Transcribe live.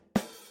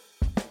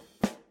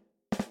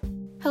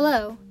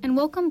Hello, and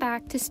welcome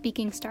back to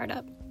Speaking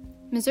Startup,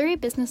 Missouri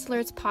Business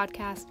Alert's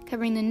podcast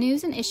covering the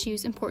news and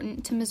issues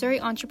important to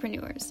Missouri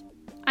entrepreneurs.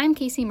 I'm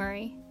Casey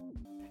Murray.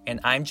 And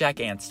I'm Jack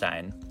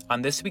Anstein.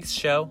 On this week's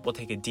show, we'll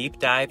take a deep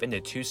dive into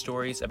two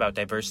stories about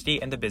diversity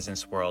in the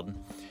business world.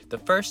 The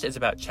first is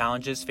about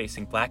challenges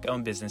facing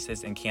Black-owned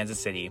businesses in Kansas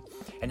City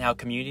and how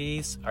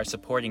communities are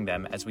supporting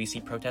them as we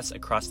see protests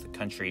across the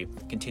country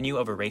continue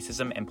over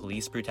racism and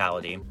police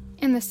brutality.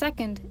 And the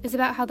second is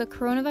about how the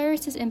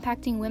coronavirus is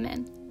impacting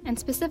women, and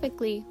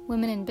specifically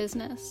women in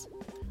business.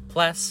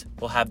 Plus,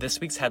 we'll have this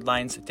week's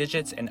headlines,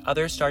 digits, and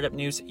other startup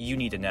news you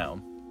need to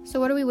know. So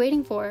what are we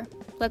waiting for?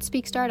 Let's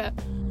speak startup.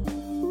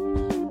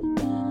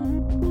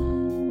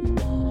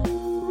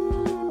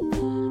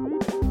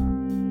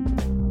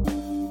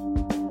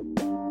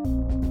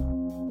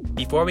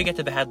 Before we get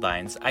to the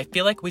headlines, I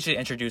feel like we should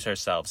introduce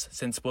ourselves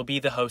since we'll be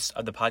the hosts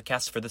of the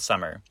podcast for the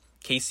summer.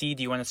 Casey,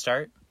 do you want to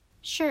start?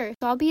 Sure.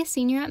 So I'll be a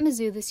senior at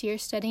Mizzou this year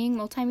studying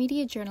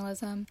multimedia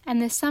journalism,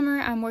 and this summer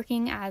I'm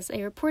working as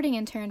a reporting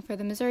intern for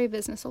the Missouri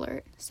Business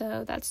Alert,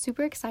 so that's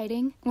super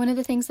exciting. One of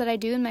the things that I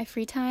do in my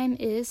free time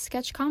is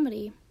sketch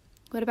comedy.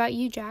 What about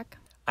you, Jack?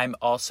 I'm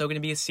also going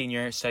to be a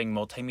senior studying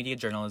multimedia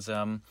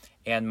journalism,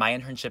 and my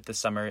internship this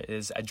summer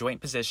is a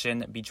joint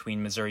position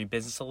between Missouri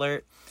Business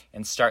Alert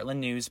and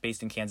Startland News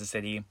based in Kansas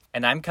City,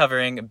 and I'm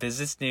covering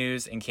business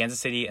news in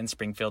Kansas City and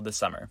Springfield this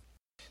summer.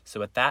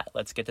 So with that,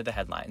 let's get to the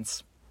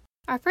headlines.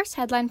 Our first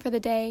headline for the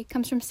day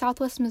comes from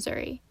Southwest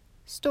Missouri.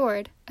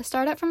 Stored, a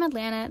startup from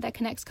Atlanta that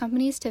connects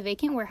companies to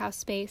vacant warehouse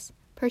space,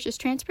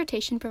 purchased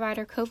transportation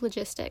provider Cove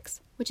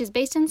Logistics, which is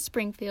based in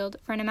Springfield,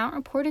 for an amount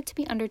reported to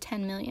be under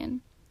 $10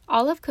 million.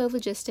 All of Cove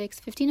Logistics'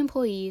 15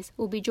 employees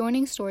will be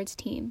joining Stored's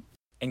team.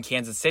 In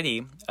Kansas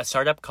City, a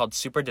startup called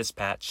Super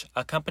Dispatch,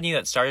 a company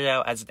that started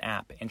out as an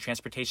app and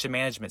transportation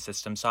management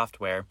system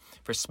software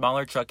for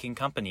smaller trucking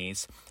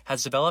companies,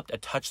 has developed a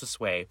touchless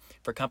way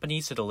for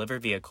companies to deliver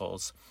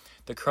vehicles.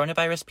 The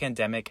coronavirus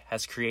pandemic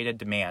has created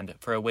demand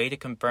for a way to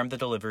confirm the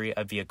delivery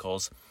of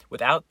vehicles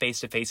without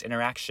face-to-face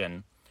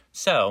interaction.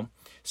 So,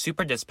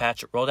 Super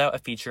Dispatch rolled out a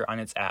feature on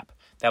its app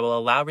that will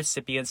allow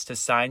recipients to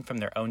sign from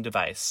their own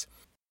device.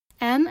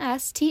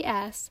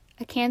 MSTS,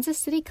 a Kansas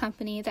City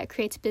company that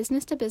creates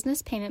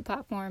business-to-business payment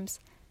platforms,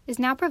 is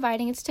now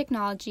providing its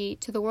technology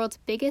to the world's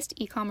biggest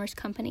e-commerce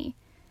company.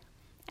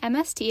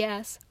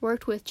 MSTS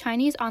worked with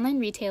Chinese online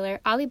retailer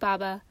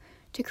Alibaba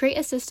to create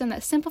a system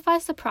that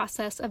simplifies the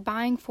process of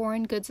buying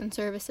foreign goods and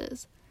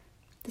services.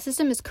 The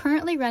system is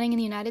currently running in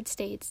the United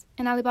States,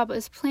 and Alibaba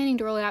is planning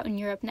to roll it out in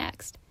Europe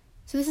next.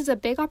 So this is a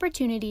big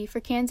opportunity for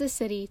Kansas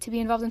City to be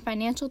involved in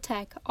financial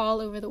tech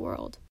all over the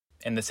world.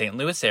 In the St.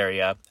 Louis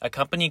area, a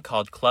company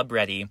called Club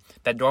Ready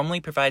that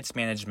normally provides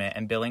management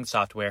and billing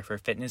software for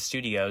fitness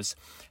studios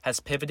has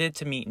pivoted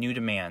to meet new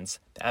demands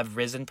that have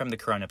risen from the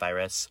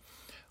coronavirus.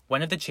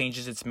 One of the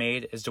changes it's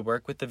made is to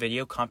work with the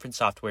video conference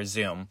software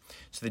Zoom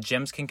so the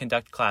gyms can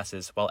conduct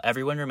classes while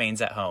everyone remains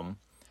at home.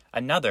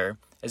 Another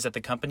is that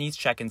the company's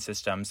check-in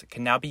systems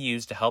can now be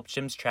used to help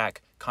gyms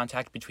track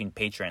contact between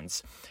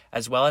patrons,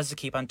 as well as to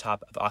keep on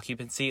top of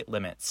occupancy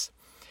limits.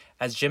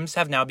 As gyms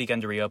have now begun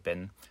to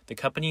reopen, the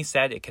company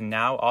said it can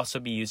now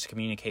also be used to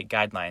communicate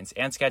guidelines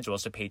and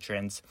schedules to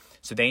patrons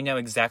so they know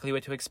exactly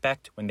what to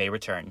expect when they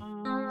return.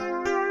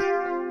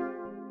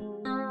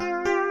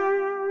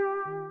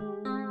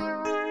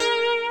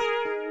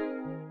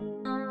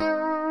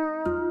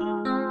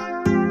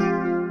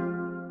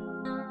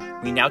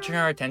 We now turn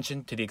our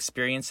attention to the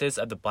experiences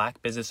of the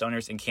Black business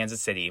owners in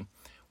Kansas City.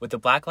 With the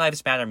Black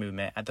Lives Matter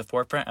movement at the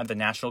forefront of the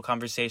national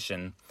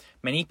conversation,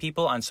 many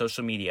people on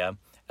social media,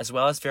 as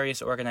well as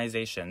various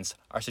organizations,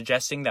 are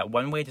suggesting that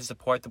one way to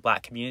support the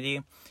Black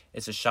community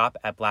is to shop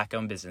at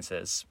Black-owned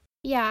businesses.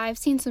 Yeah, I've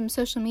seen some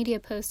social media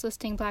posts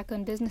listing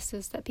Black-owned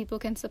businesses that people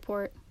can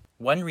support.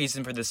 One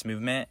reason for this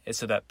movement is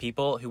so that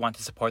people who want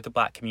to support the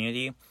Black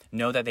community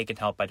know that they can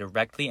help by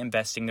directly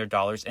investing their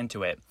dollars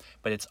into it,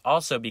 but it's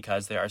also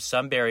because there are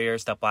some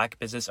barriers that Black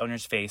business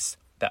owners face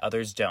that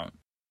others don't.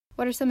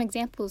 What are some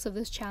examples of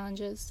those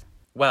challenges?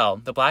 Well,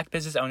 the Black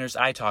business owners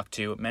I talked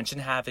to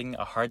mentioned having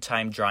a hard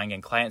time drawing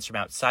in clients from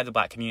outside the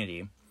Black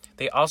community.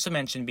 They also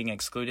mentioned being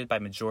excluded by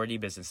majority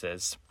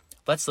businesses.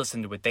 Let's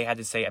listen to what they had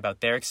to say about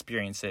their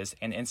experiences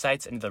and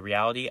insights into the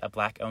reality of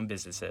Black-owned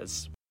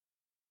businesses.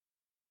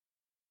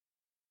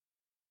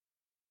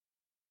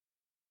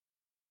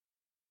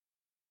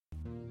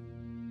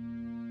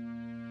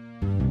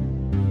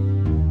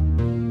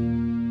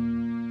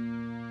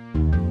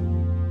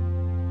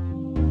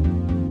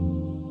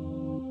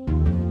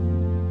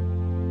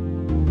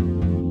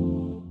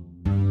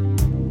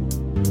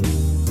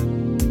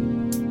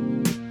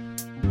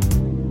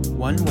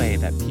 One way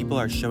that people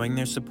are showing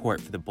their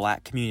support for the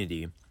Black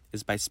community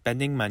is by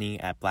spending money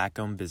at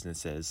Black-owned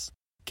businesses.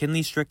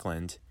 Kinley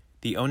Strickland,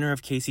 the owner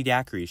of Casey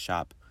Daiquiri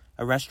Shop,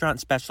 a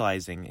restaurant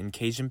specializing in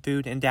Cajun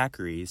food and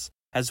daiquiris,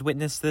 has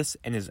witnessed this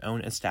in his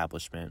own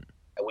establishment.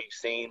 We've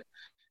seen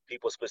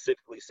people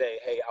specifically say,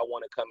 hey, I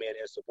want to come in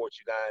and support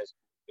you guys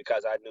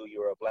because I knew you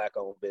were a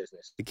Black-owned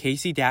business. The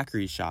Casey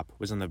Daiquiri Shop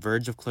was on the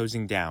verge of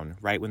closing down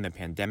right when the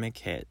pandemic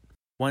hit.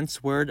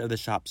 Once word of the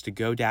shop's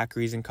to-go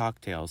daiquiris and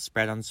cocktails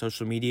spread on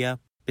social media,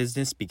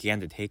 business began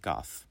to take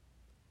off.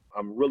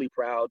 I'm really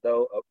proud,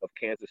 though, of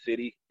Kansas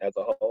City as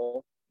a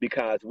whole,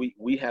 because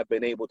we have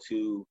been able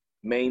to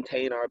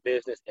maintain our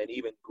business and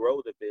even grow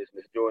the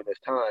business during this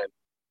time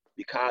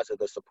because of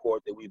the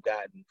support that we've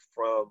gotten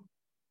from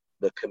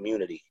the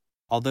community.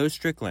 Although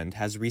Strickland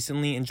has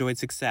recently enjoyed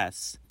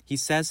success, he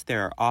says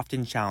there are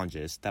often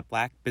challenges that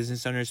Black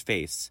business owners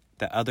face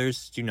that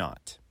others do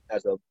not.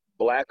 As a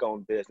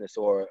Black-owned business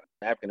or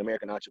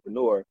African-American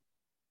entrepreneur,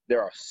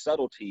 there are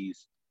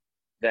subtleties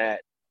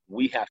that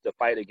we have to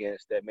fight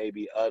against that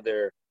maybe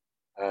other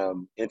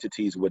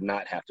entities would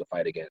not have to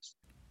fight against.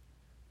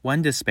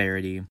 One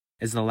disparity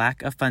is the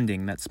lack of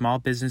funding that small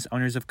business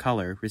owners of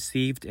color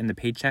received in the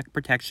Paycheck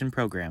Protection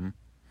Program.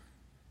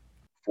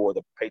 For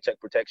the Paycheck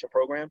Protection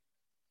Program,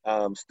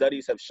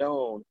 studies have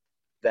shown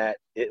that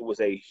it was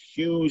a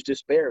huge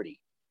disparity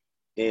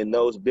in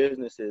those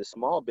businesses,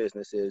 small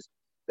businesses,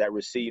 that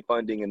received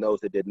funding and those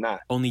that did not.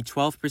 Only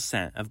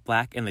 12% of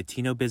Black and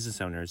Latino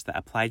business owners that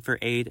applied for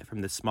aid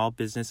from the Small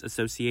Business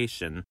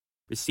Association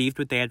received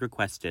what they had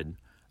requested,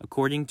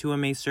 according to a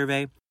May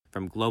survey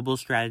from Global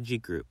Strategy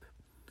Group,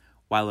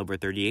 while over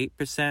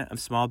 38% of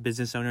small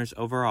business owners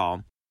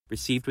overall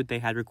received what they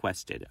had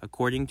requested,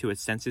 according to a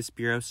Census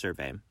Bureau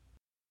survey.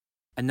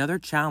 Another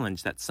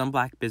challenge that some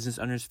Black business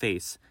owners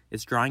face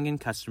is drawing in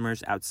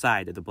customers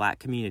outside of the Black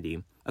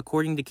community,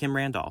 according to Kim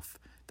Randolph,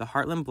 the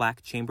Heartland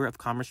Black Chamber of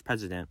Commerce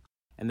president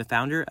and the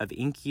founder of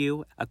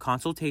InkU, a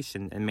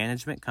consultation and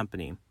management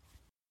company.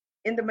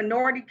 In the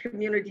minority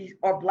communities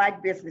or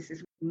Black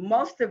businesses,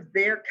 most of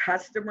their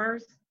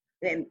customers,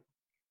 and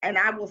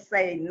I will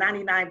say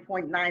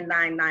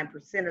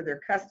 99.999% of their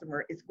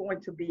customer is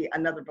going to be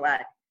another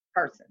Black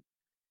person.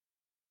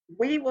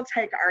 We will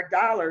take our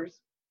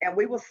dollars and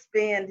we will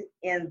spend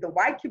in the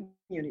white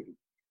community,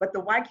 but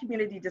the white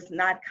community does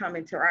not come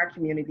into our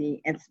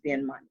community and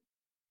spend money.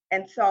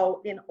 And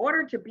so in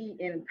order to be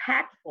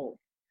impactful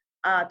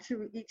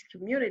to each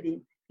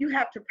community, you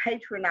have to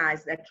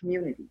patronize that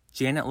community.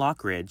 Janet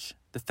Lockridge,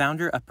 the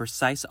founder of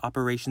Precise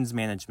Operations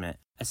Management,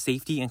 a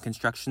safety and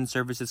construction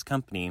services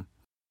company,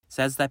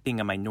 says that being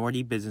a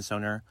minority business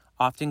owner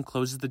often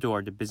closes the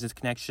door to business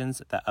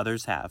connections that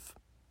others have.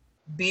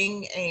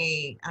 Being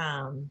a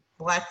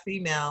Black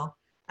female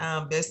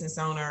business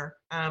owner,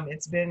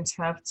 it's been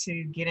tough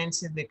to get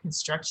into the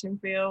construction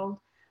field.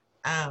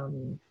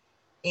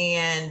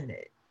 And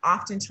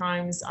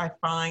oftentimes I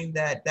find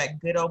that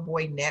good old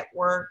boy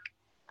network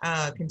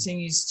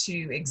continues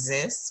to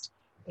exist,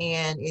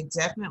 and it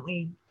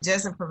definitely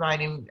doesn't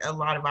provide a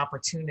lot of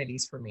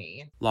opportunities for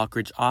me.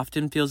 Lockridge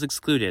often feels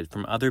excluded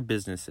from other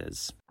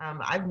businesses.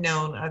 I've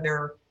known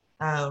other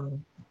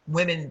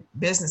women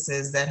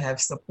businesses that have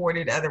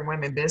supported other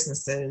women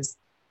businesses,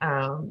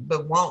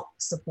 but won't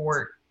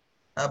support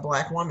a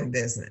Black woman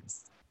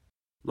business.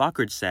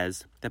 Lockridge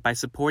says that by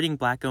supporting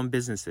Black-owned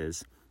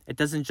businesses, it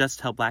doesn't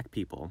just help Black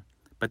people,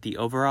 but the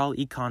overall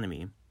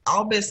economy.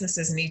 All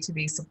businesses need to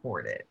be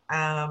supported.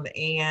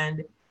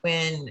 And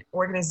when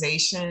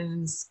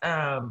organizations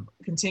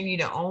continue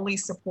to only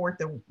support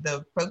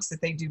the folks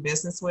that they do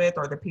business with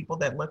or the people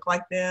that look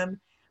like them,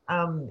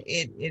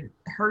 it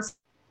hurts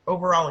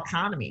overall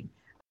economy.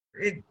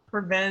 It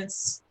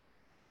prevents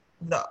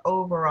the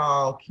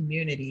overall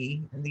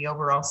community and the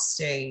overall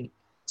state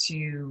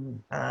to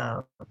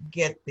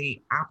get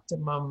the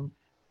optimum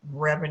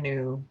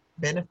revenue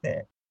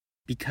benefit.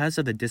 Because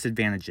of the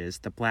disadvantages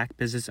that Black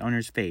business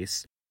owners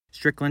face,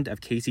 Strickland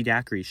of Casey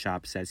Daiquiri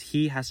Shop says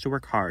he has to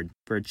work hard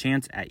for a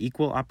chance at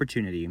equal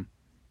opportunity.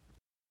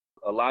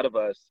 A lot of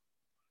us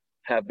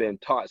have been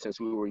taught since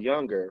we were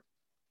younger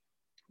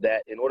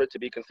that in order to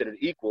be considered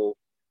equal,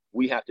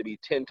 we have to be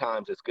 10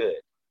 times as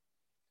good.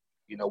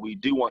 You know, we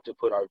do want to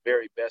put our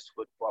very best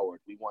foot forward.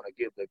 We want to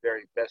give the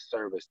very best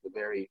service, the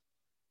very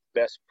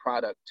best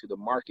product to the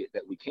market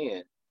that we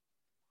can.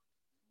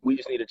 We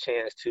just need a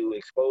chance to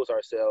expose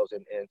ourselves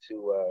and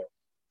to,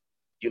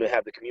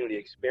 have the community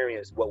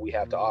experience what we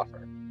have to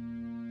offer.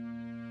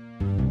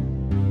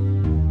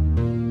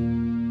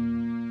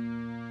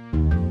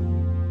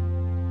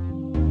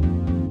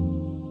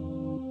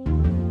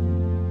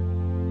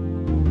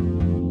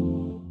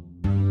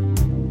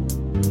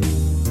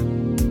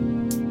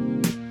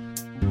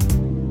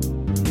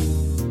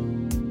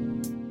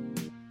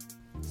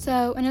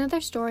 So, in another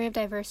story of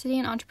diversity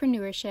and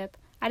entrepreneurship,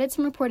 I did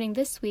some reporting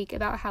this week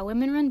about how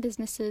women-run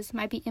businesses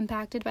might be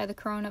impacted by the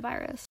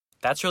coronavirus.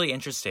 That's really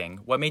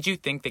interesting. What made you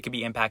think they could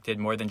be impacted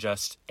more than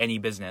just any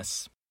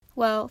business?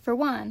 Well, for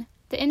one,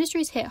 the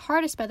industries hit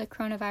hardest by the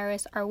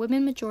coronavirus are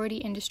women-majority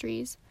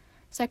industries.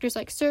 Sectors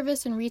like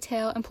service and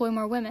retail employ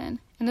more women,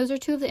 and those are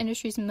two of the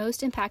industries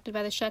most impacted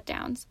by the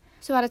shutdowns.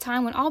 So at a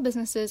time when all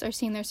businesses are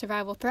seeing their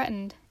survival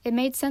threatened, it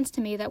made sense to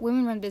me that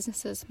women-run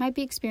businesses might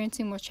be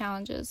experiencing more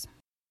challenges.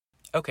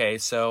 Okay,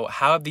 so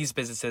how have these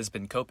businesses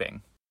been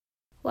coping?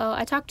 Well,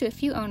 I talked to a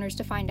few owners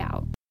to find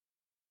out.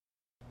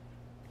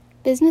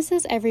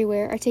 Businesses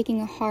everywhere are taking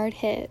a hard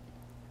hit.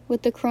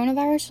 With the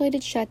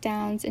coronavirus-related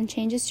shutdowns and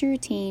changes to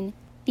routine,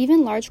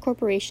 even large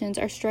corporations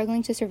are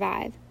struggling to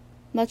survive.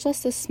 much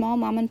less the small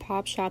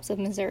mom-and-pop shops of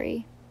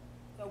Missouri.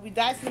 So we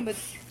dicing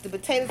the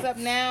potatoes up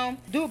now.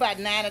 Do about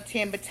 9 or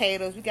 10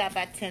 potatoes. We got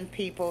about 10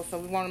 people, so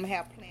we want them to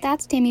have plenty.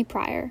 That's Tammy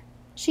Pryor.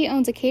 She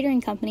owns a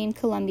catering company in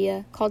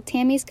Columbia called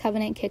Tammy's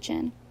Covenant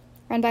Kitchen,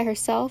 run by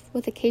herself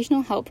with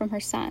occasional help from her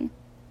son,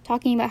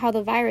 talking about how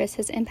the virus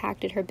has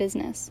impacted her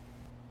business.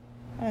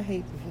 I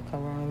hate the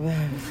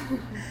coronavirus.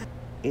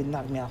 It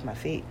knocked me off my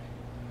feet.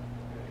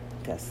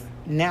 Because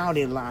now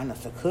they're allowing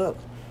us to cook.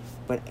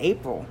 But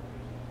April,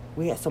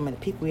 we had so many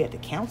people we had to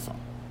cancel.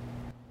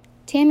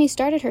 Tammy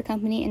started her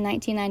company in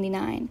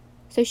 1999,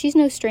 so she's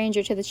no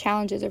stranger to the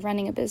challenges of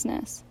running a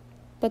business.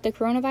 But the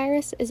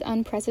coronavirus is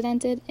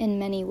unprecedented in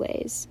many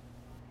ways.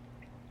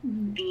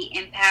 The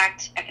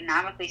impact,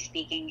 economically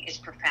speaking, is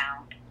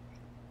profound.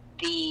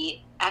 The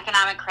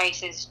economic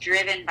crisis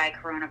driven by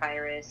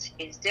coronavirus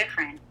is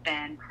different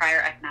than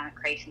prior economic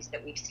crises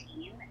that we've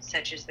seen,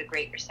 such as the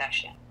Great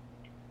Recession.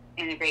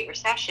 In the Great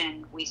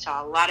Recession, we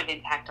saw a lot of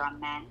impact on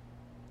men.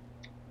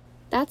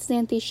 That's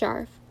Xanthi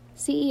Scharf,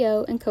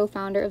 CEO and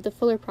co-founder of the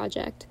Fuller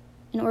Project,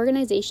 an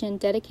organization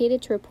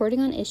dedicated to reporting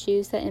on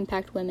issues that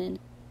impact women,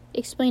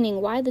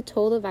 explaining why the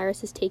toll the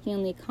virus is taking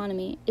on the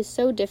economy is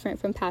so different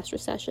from past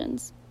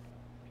recessions.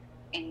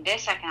 In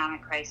this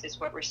economic crisis,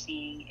 what we're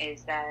seeing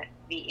is that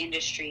the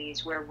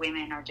industries where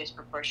women are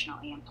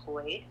disproportionately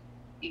employed,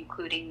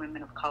 including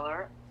women of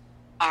color,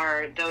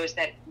 are those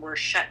that were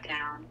shut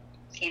down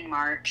in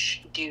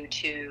March due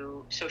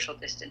to social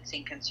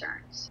distancing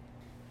concerns.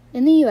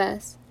 In the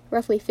U.S.,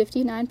 roughly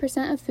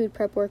 59% of food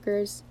prep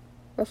workers,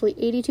 roughly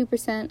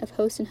 82% of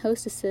hosts and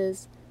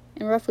hostesses,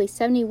 and roughly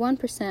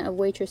 71% of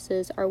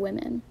waitresses are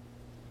women.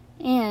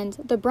 And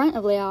the brunt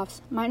of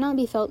layoffs might not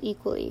be felt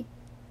equally,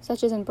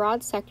 such as in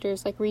broad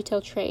sectors like retail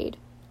trade,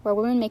 where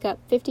women make up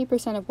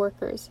 50% of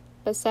workers,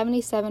 but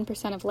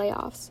 77% of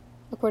layoffs,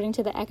 according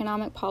to the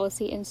Economic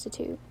Policy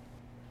Institute.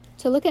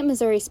 To look at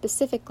Missouri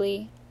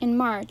specifically, in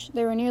March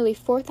there were nearly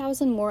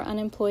 4,000 more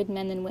unemployed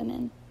men than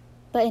women,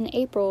 but in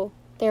April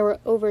there were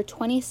over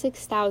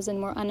 26,000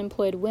 more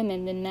unemployed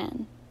women than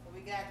men.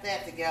 We got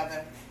that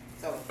together,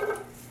 so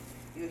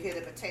you hear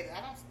the potatoes. I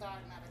don't start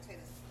my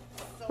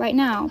potatoes. Right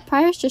now,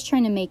 Pryor's just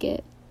trying to make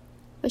it,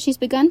 but she's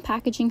begun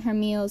packaging her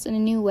meals in a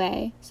new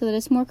way so that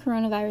it's more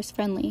coronavirus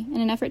friendly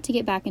in an effort to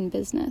get back in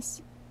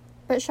business.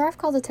 But Scharf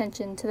calls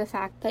attention to the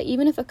fact that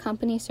even if a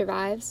company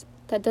survives,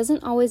 that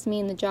doesn't always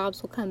mean the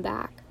jobs will come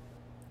back.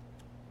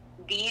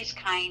 These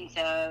kinds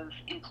of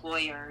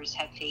employers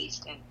have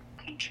faced a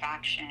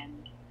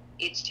contraction.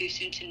 It's too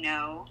soon to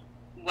know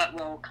what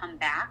will come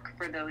back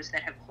for those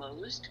that have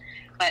closed,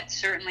 but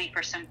certainly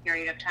for some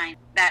period of time,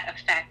 that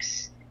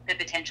affects the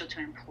potential to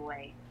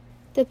employ.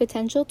 The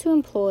potential to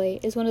employ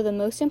is one of the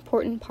most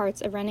important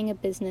parts of running a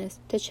business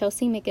to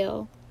Chelsea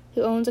McGill,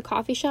 who owns a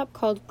coffee shop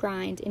called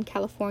Grind in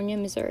California,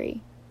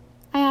 Missouri.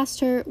 I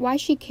asked her why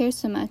she cares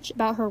so much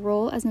about her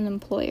role as an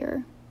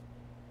employer.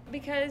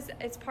 Because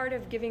it's part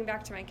of giving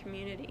back to my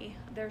community.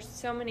 There's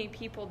so many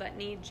people that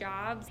need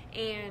jobs,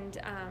 and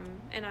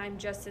I'm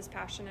just as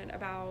passionate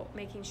about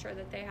making sure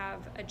that they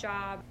have a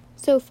job.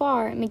 So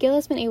far, McGill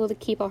has been able to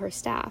keep all her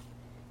staff,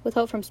 with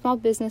help from small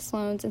business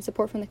loans and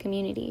support from the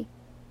community,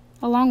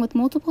 along with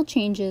multiple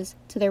changes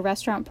to their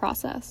restaurant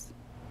process.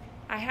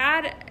 I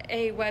had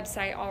a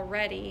website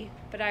already,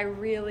 but I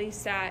really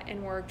sat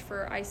and worked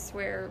for, I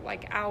swear,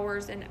 like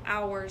hours and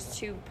hours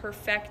to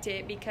perfect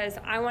it, because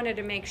I wanted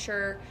to make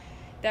sure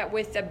that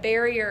with the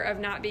barrier of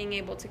not being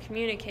able to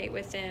communicate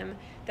with them,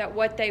 that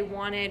what they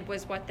wanted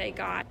was what they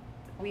got.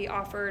 We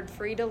offered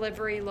free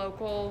delivery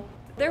local.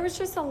 There was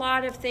just a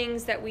lot of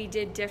things that we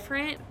did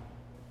different.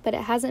 But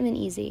it hasn't been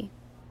easy.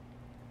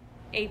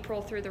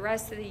 April through the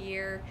rest of the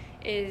year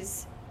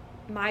is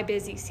my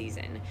busy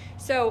season.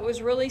 So it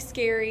was really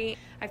scary.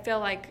 I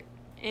feel like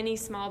any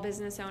small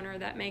business owner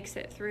that makes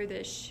it through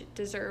this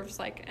deserves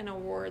like an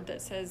award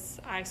that says,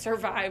 I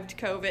survived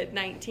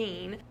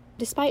COVID-19.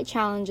 Despite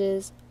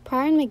challenges,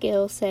 Pryor and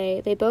McGill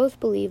say they both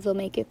believe they'll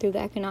make it through the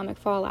economic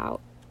fallout,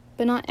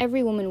 but not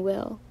every woman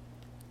will.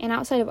 And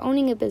outside of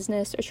owning a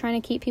business or trying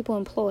to keep people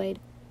employed,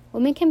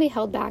 women can be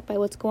held back by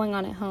what's going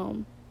on at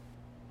home.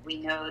 We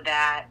know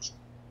that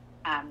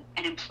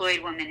an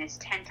employed woman is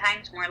 10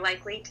 times more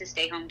likely to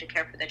stay home to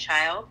care for the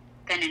child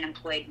than an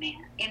employed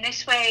man. In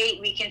this way,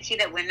 we can see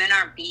that women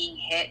are being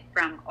hit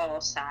from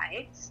all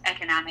sides,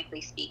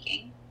 economically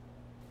speaking.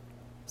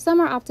 Some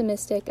are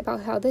optimistic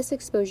about how this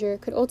exposure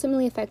could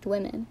ultimately affect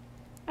women,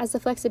 as the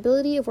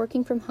flexibility of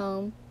working from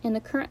home and the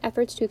current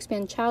efforts to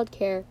expand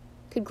childcare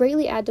could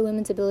greatly add to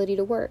women's ability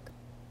to work.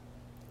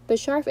 But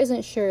Scharf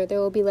isn't sure there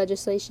will be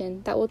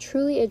legislation that will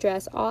truly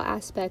address all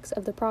aspects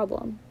of the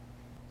problem.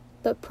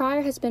 But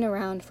Pryor has been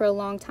around for a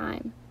long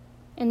time,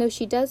 and though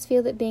she does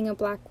feel that being a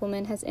black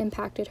woman has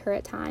impacted her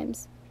at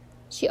times,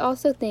 she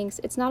also thinks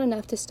it's not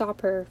enough to stop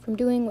her from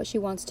doing what she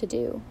wants to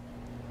do.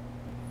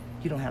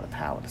 You don't have the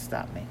power to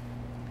stop me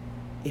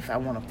if I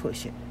want to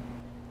push it.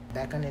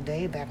 Back in the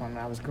day, back when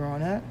I was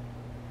growing up,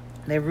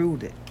 they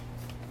ruled it.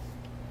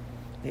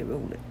 They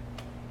ruled it.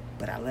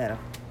 But I let them.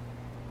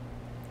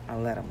 I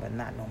let them, but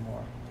not no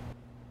more.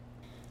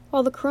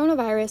 While the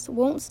coronavirus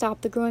won't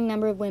stop the growing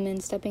number of women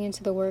stepping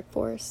into the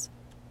workforce,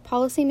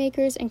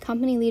 policymakers and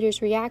company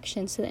leaders'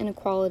 reactions to the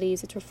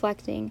inequalities it's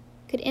reflecting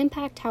could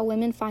impact how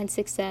women find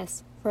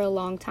success for a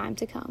long time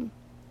to come.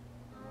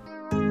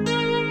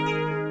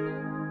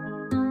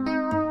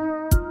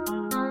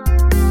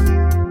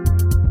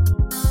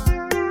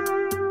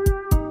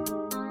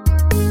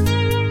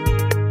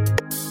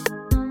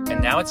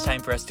 And now it's time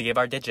for us to give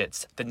our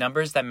digits, the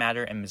numbers that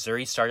matter in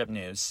Missouri startup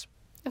news.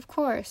 Of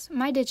course,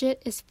 my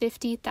digit is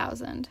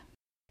 50,000.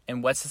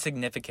 And what's the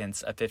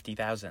significance of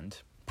 50,000?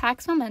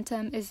 Pax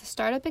Momentum is a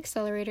startup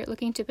accelerator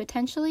looking to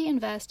potentially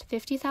invest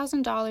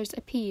 $50,000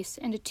 apiece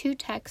into 2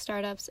 tech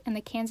startups in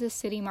the Kansas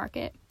City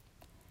market.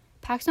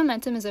 Pax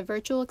Momentum is a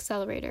virtual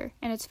accelerator,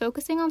 and it's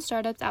focusing on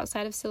startups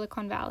outside of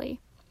Silicon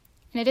Valley.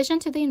 In addition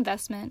to the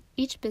investment,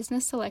 each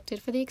business selected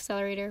for the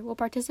accelerator will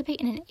participate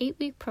in an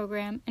 8-week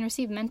program and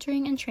receive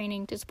mentoring and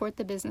training to support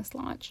the business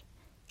launch.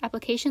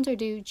 Applications are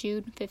due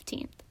June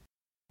 15th.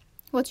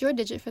 What's your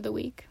digit for the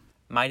week?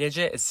 My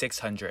digit is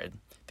 600.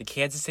 The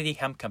Kansas City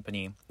Hemp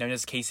Company, known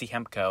as Casey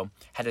Hemp Co.,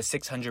 had a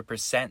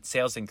 600%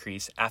 sales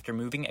increase after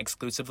moving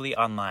exclusively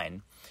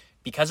online.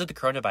 Because of the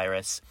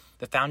coronavirus,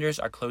 the founders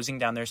are closing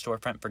down their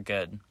storefront for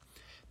good.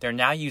 They're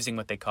now using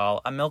what they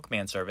call a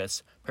milkman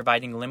service,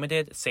 providing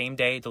limited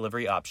same-day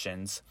delivery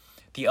options.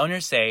 The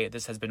owners say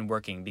this has been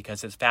working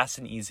because it's fast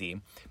and easy,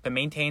 but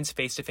maintains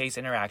face-to-face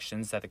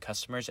interactions that the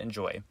customers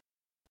enjoy.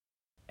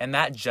 And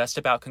that just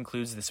about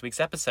concludes this week's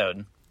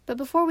episode. But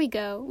before we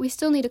go, we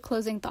still need a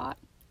closing thought.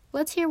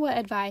 Let's hear what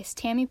advice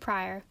Tammy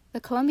Pryor,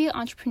 the Columbia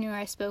entrepreneur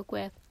I spoke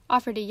with,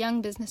 offered to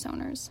young business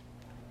owners.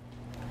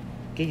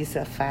 Give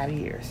yourself 5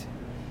 years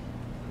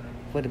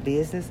for the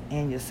business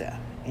and yourself.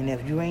 And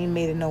if you ain't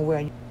made it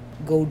nowhere,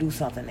 go do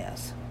something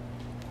else.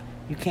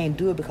 You can't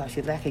do it because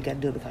you like it, you got to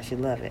do it because you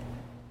love it.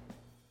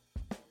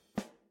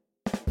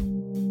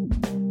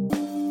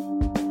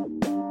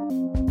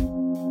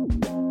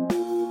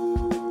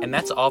 And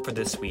that's all for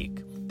this week.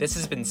 This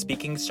has been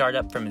Speaking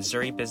Startup from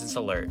Missouri Business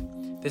Alert.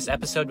 This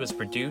episode was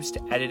produced,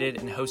 edited,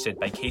 and hosted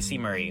by Casey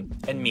Murray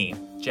and me,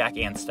 Jack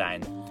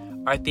Anstein.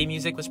 Our theme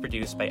music was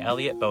produced by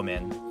Elliot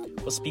Bowman.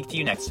 We'll speak to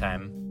you next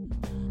time.